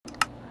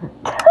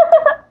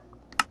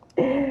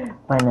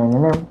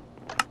Bananana,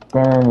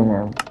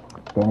 tananana,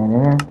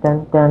 tananana,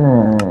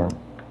 tananana,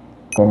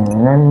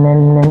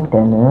 tananana,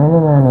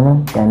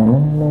 tananana,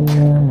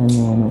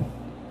 tananana.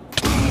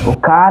 O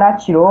cara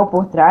atirou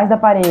por trás da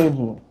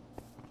parede.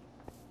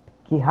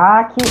 Que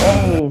hack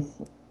é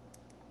esse?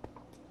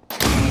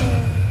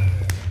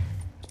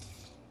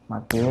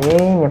 Matei,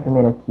 minha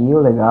primeira kill,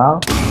 legal.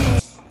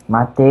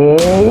 Matei.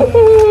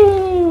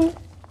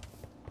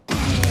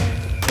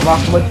 O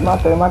Makuma te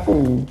matou, eu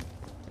matei.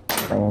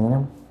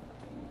 Banana.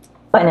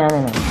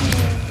 Banana.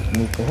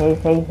 Hey,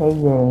 hey, hey,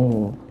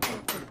 hey.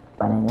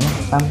 Banana.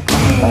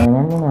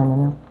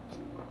 Banana.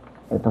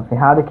 Eu tô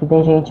ferrado aqui,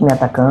 tem gente me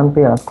atacando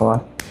pelas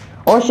costas.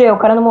 Oxe, o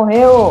cara não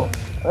morreu.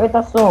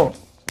 Eita, sou.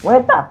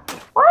 Eita.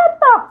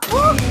 Eita.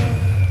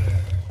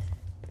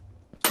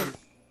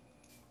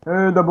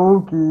 Ei,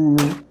 double kill.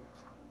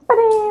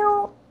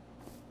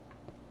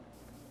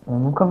 Eu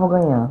nunca vou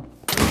ganhar.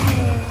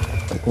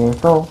 Porque eu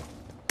sou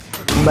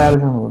um belo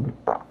de noob.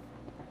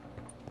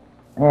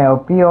 É, o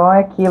pior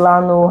é que lá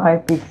no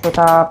Hypixel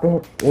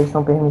eles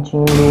estão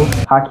permitindo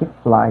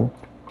Hackfly.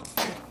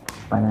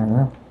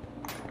 Banana.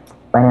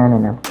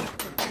 Banana.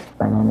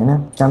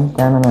 Banana.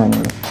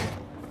 Banana.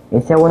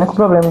 Esse é o único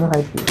problema do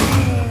Hypixel.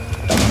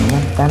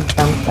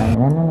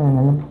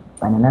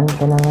 Banana.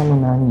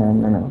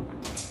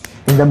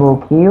 Fiz double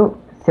kill.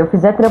 Se eu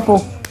fizer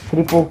triple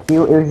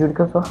kill, eu juro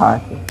que eu sou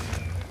hacker.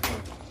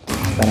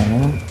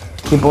 Banana.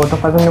 Tipo, eu tô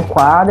fazendo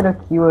quadra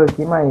kill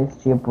aqui, mas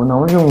tipo,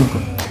 não junto.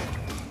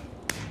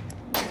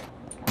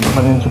 Eu tô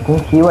fazendo tipo um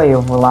kill, aí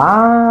eu vou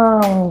lá,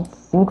 uns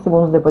 5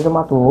 segundos depois eu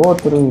mato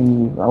outro,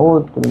 e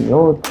outro, e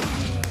outro.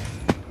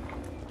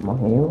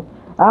 Morreu.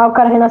 Ah, o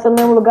cara renasceu no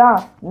mesmo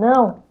lugar.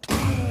 Não.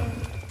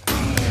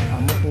 Ah,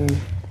 morri.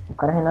 O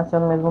cara renasceu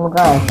no mesmo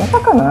lugar. Isso é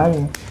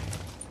sacanagem.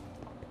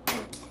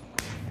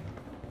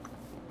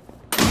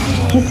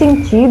 Que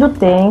sentido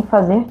tem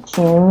fazer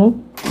time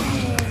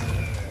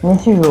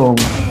nesse jogo?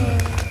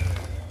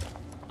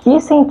 Que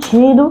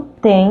sentido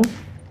tem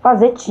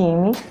fazer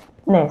time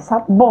nessa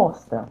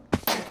bosta?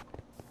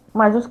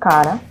 Mas os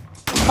caras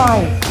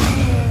faz.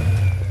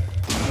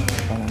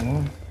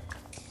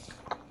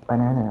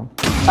 Banana.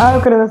 Ah,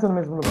 eu quero nascer no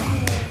mesmo lugar.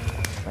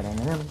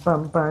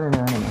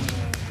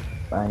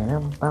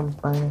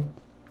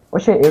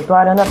 Oxe, eu tô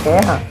arando a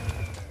terra.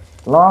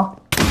 Ló.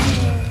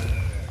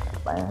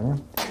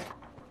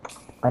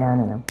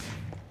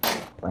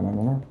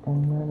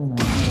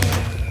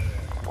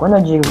 Quando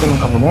eu digo que eu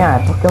nunca vou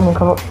ganhar, é porque eu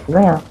nunca vou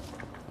ganhar.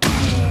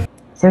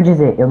 Se eu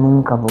dizer eu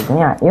nunca vou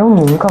ganhar, eu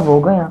nunca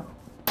vou ganhar.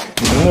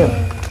 Entendeu?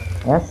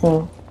 É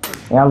assim.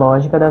 É a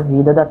lógica da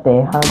vida, da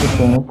terra, do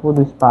tempo,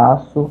 do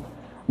espaço,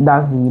 da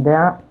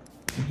vida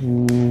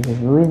de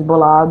Jesus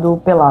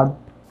bolado pelado.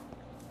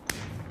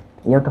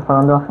 E eu tô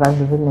falando uma frase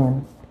do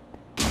Vilena.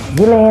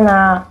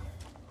 Vilena!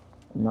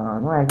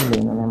 Não, não é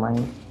Vilena, né? Mas.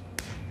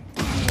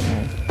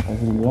 É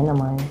Vilena,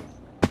 mas.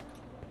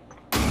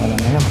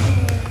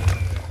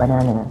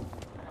 Banana.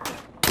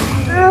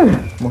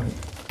 Morri.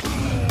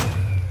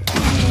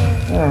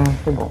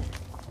 Foi bom.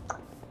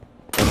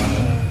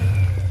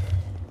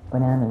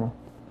 Banana.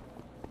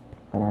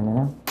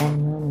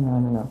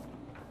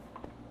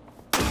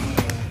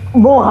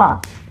 Morra!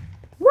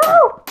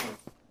 Não!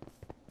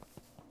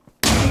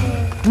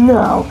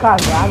 Não,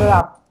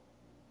 cagada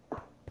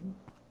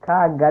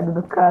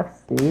do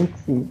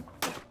cacete.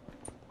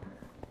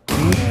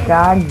 Que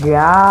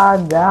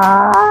cagada!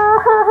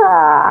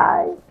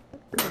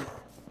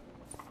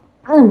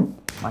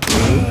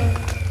 Matei.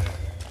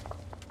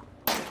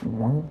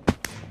 Não.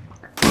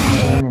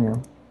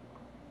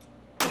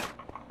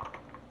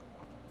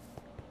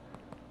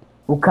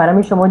 O cara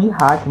me chamou de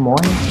hack,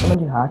 morre e me chama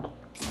de hack.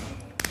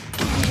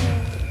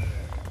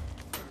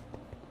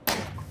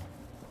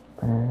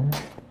 Banana.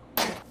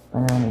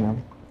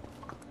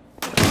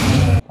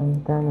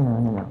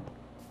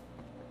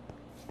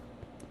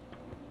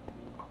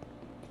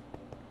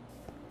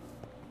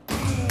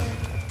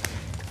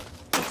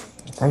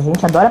 A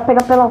gente adora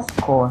pegar pelas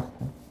costas.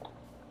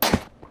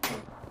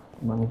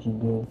 Mano de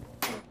gay.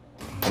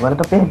 Agora eu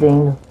tô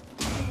perdendo.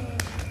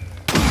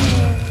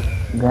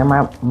 Ganha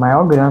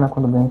maior grana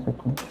quando ganha isso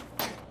aqui.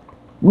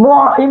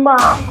 Morre,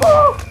 Marco!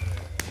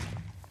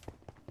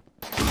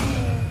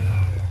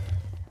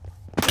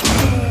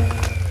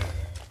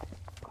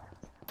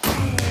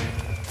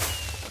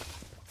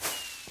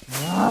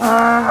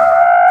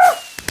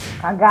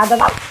 Cagada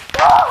da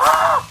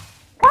porra!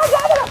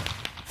 Cagada da...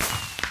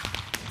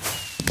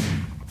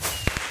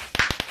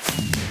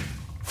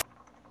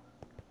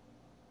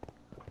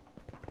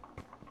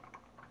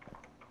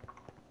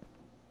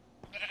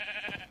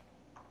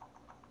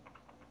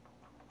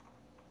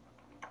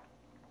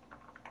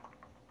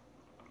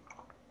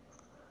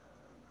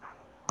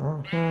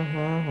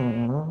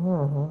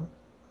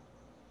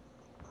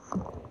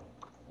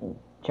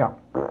 Tchau.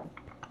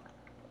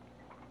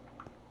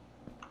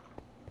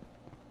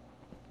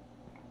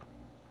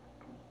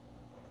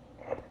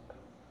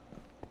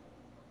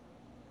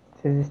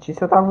 Se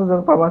existisse, eu tava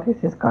usando pra bater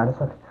esses caras,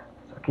 só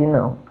que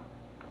não.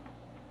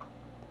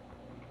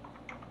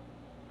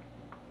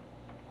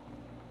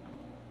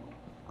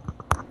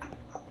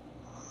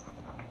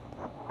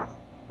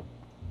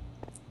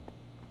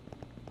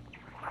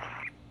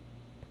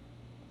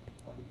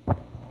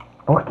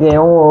 Porque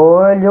um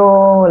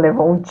olho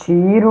levou um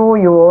tiro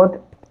e o outro...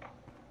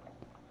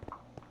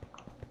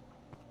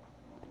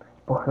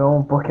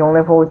 Porque um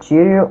levou um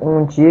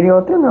tiro e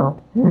outro não.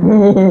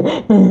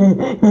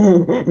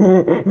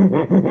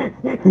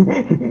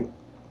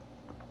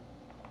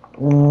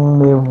 Um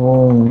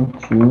levou um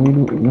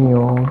tiro e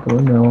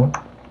outro não.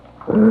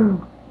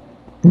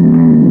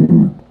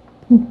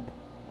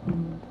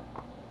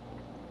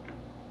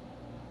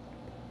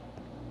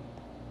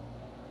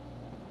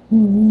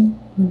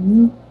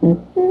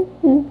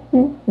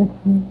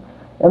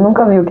 Eu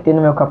nunca vi o que tem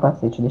no meu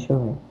capacete, deixa eu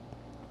ver.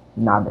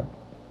 Nada.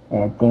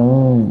 É, tem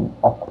um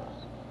óculos.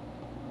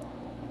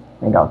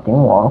 Legal, tem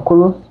um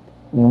óculos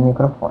e um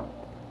microfone.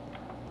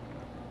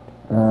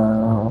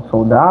 Um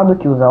soldado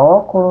que usa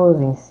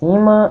óculos em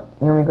cima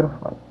e um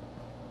microfone.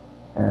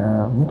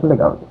 Muito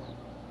legal isso.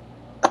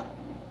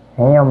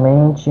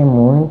 Realmente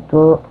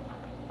muito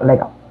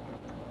legal.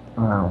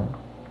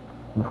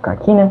 Vou ficar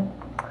aqui, né?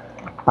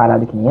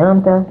 Parado que nem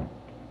anta.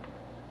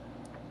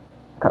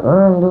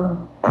 Calando.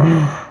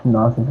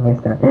 Nossa, isso vai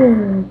estar.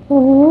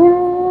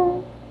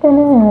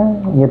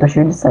 E eu tô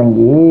cheio de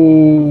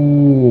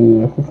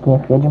sangue. Essa skin é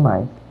feia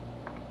demais.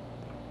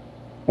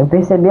 Eu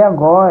percebi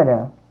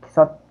agora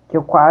que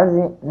eu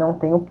quase não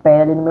tenho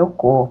pele no meu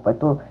corpo.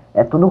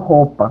 É tudo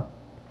roupa.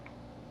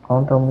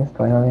 Conta uma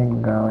história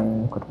legal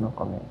aí enquanto não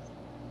começa.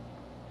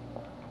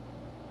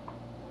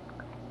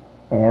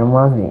 Era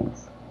uma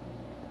vez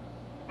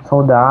um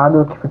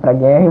soldado que foi pra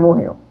guerra e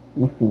morreu.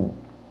 Enfim.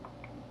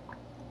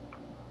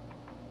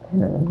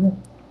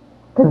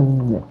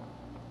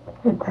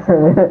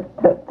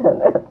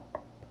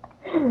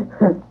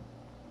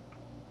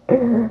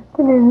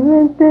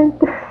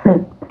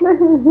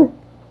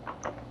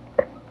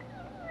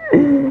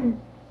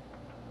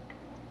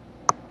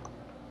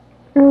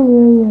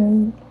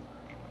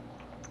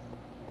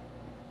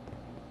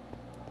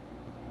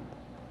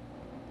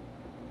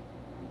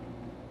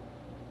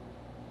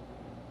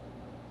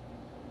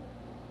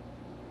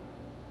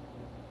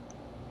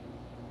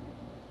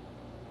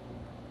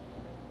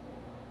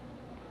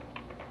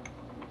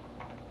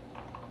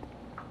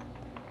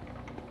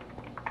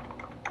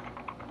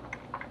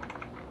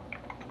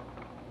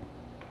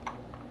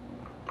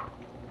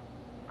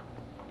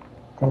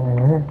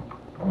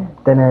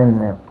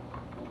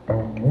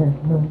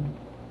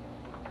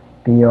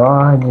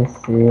 Pior de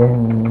ser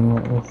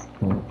minha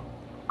skin.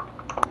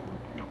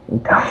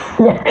 Então,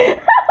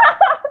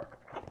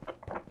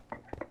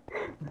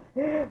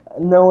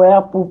 não é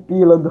a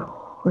pupila do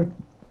olho.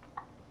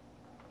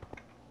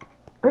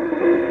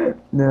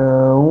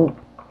 Não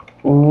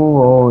o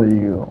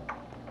olho.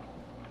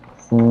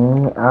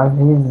 Sim, a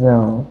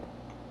visão.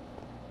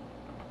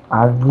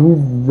 A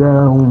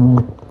visão.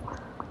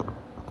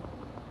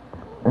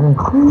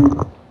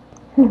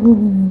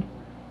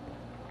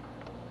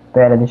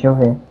 Pera, deixa eu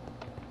ver.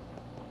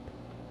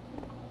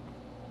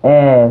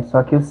 É,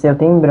 só que o seu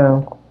tem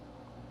branco.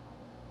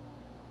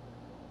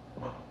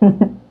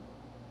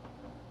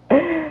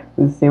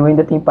 O seu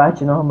ainda tem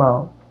parte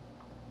normal.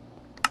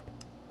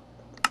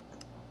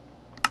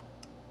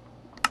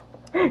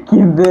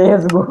 Que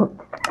vesgo!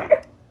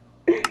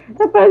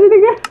 Tá parecendo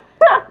que...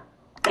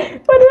 Parece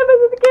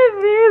parecendo que é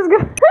vesgo.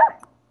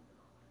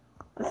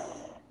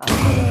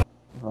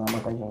 Vou lá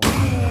matar a gente.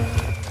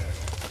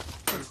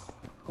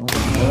 Um,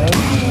 dois.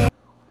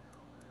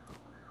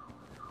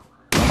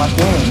 Eu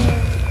matei um.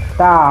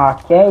 Tá,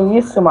 que é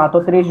isso?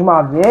 Matou 3 de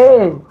uma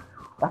vez?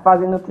 Tá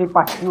fazendo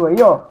tripa kill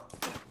aí, ó.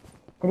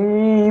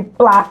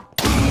 Tripla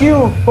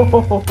kill!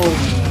 Consegui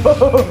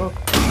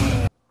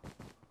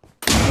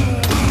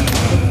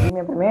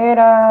minha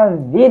primeira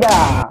vida!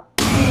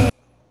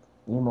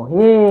 E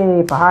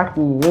morri, parraque!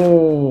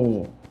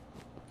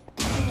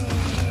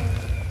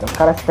 Os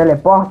caras se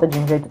teleportam de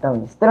um jeito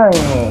tão estranho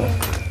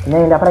que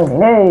nem dá pra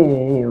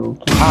entender. O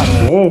que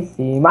raio é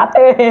esse?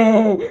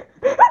 Matei!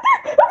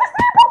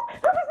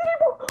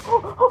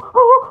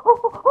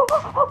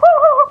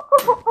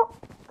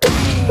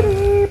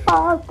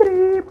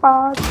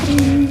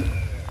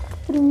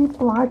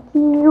 Tripla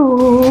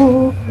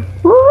kill!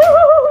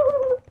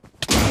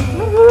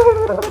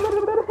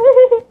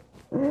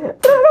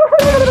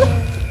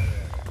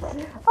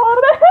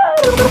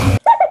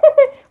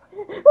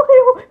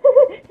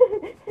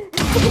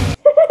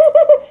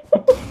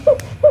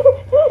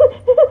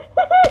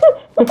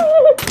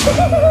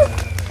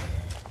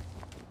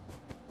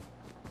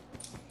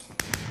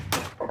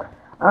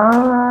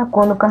 Ah,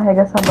 quando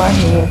carrega essa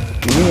barrinha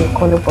aqui,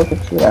 quando eu posso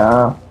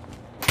tirar.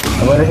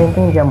 Agora eu já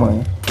entendi a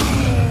mãe.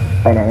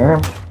 Banana.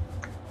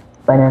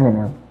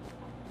 Banana.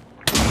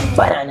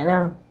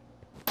 Banana.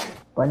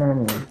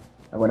 Banana.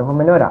 Agora eu vou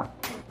melhorar.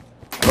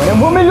 Agora eu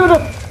vou melhorar.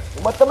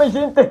 Vou matar mais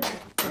gente.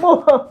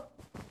 Morra.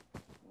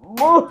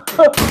 Morra.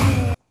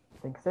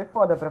 Tem que ser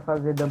foda pra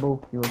fazer double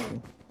kill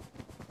aqui.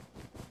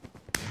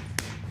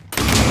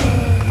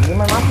 Ih,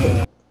 mas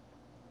matei.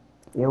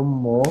 Eu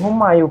morro,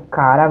 mas o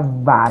cara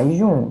vai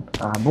junto.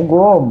 Ah,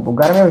 bugou.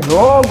 Bugaram meu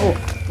jogo.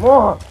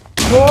 Morra.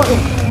 Morre.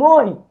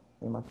 Morre.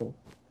 Me matei.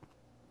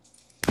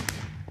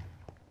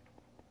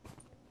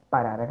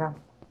 Parará.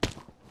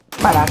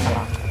 Paraca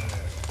lá.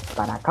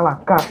 Paraca lá,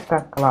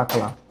 caraca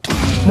lá.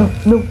 Não,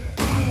 não.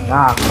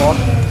 Ah,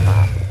 corta.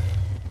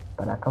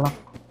 Paraca lá.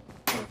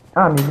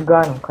 Ah, me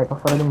bugaram, cai pra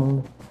fora do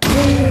mundo.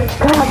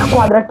 Caraca,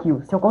 quadra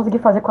kill. Se eu conseguir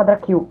fazer quadra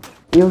kill,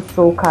 eu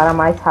sou o cara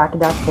mais hack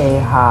da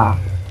terra.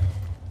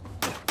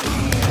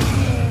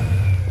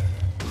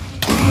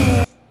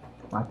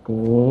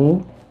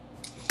 Matei.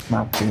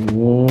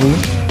 Matei.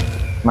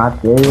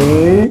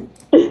 Matei.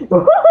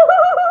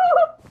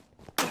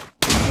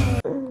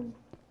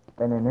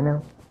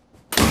 Não.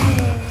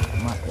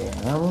 Matei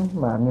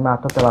não. Me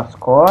matou pelas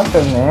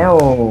costas, né,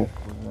 ô...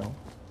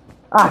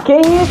 Ah, que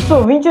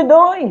isso?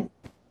 22?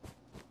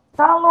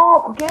 Tá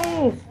louco, que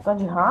isso? Tá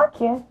de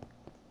hack, é?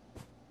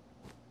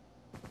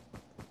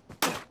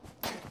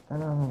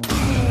 Não.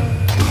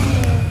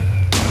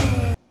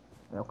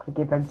 Eu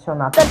cliquei pra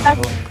adicionar a pessoa.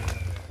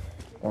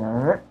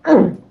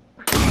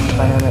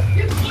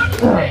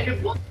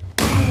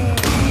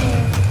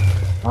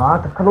 Ah,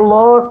 tá ficando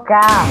louca!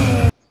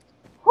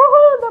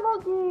 Uhul,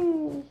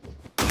 Double.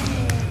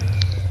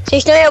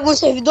 Vocês estão em algum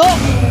servidor?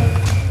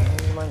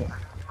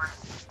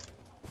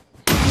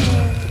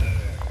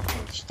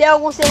 Vocês têm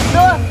algum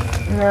servidor?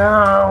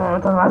 Não,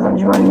 eu tô vazando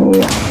de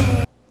mania.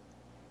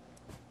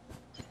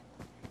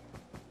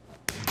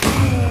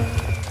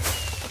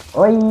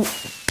 Oi.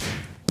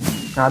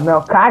 Ah,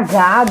 meu,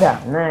 cagada,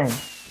 né?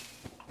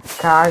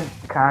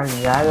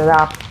 Cagada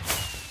da...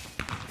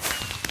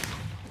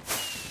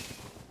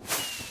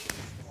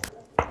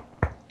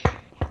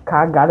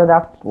 Cagada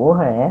da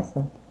porra é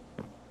essa?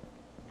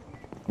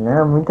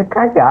 Não, muita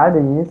cagada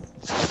isso.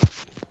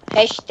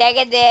 Hashtag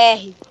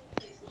EDR.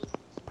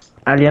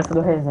 Aliança do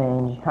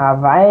Resende. Ah,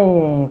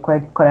 vai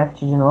Craft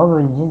de novo,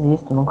 eu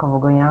desisto, nunca vou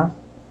ganhar.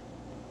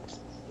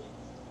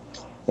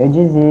 Eu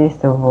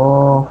desisto, eu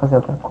vou fazer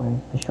outra coisa.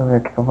 Deixa eu ver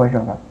o que eu vou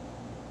jogar.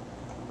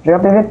 Jogar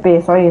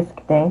PVP, só isso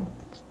que tem.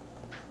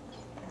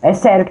 É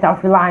sério que tá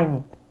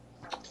offline?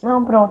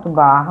 Não, pronto,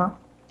 barra,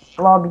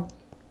 lobby.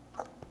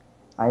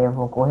 Aí eu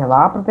vou correr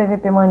lá pro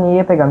PVP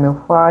Mania, pegar meu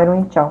Fire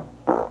e tchau.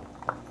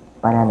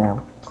 Paraná.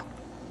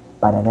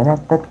 Paraná,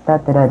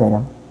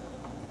 tatararara.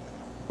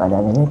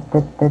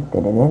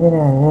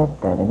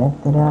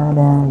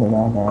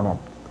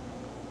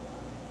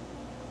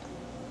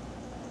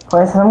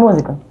 Qual é essa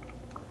música?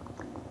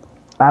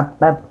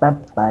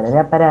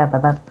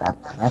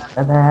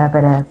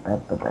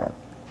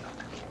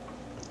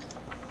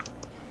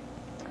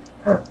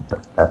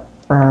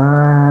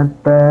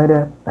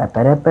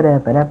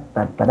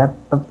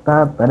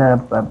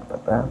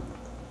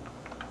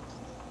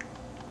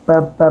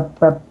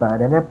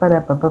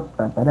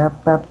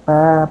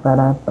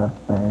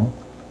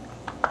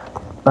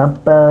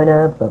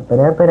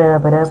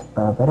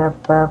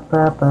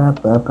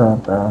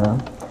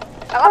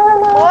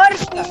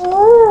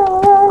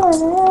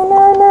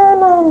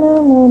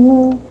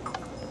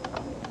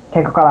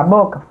 Quer que eu cala a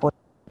boca? Foi.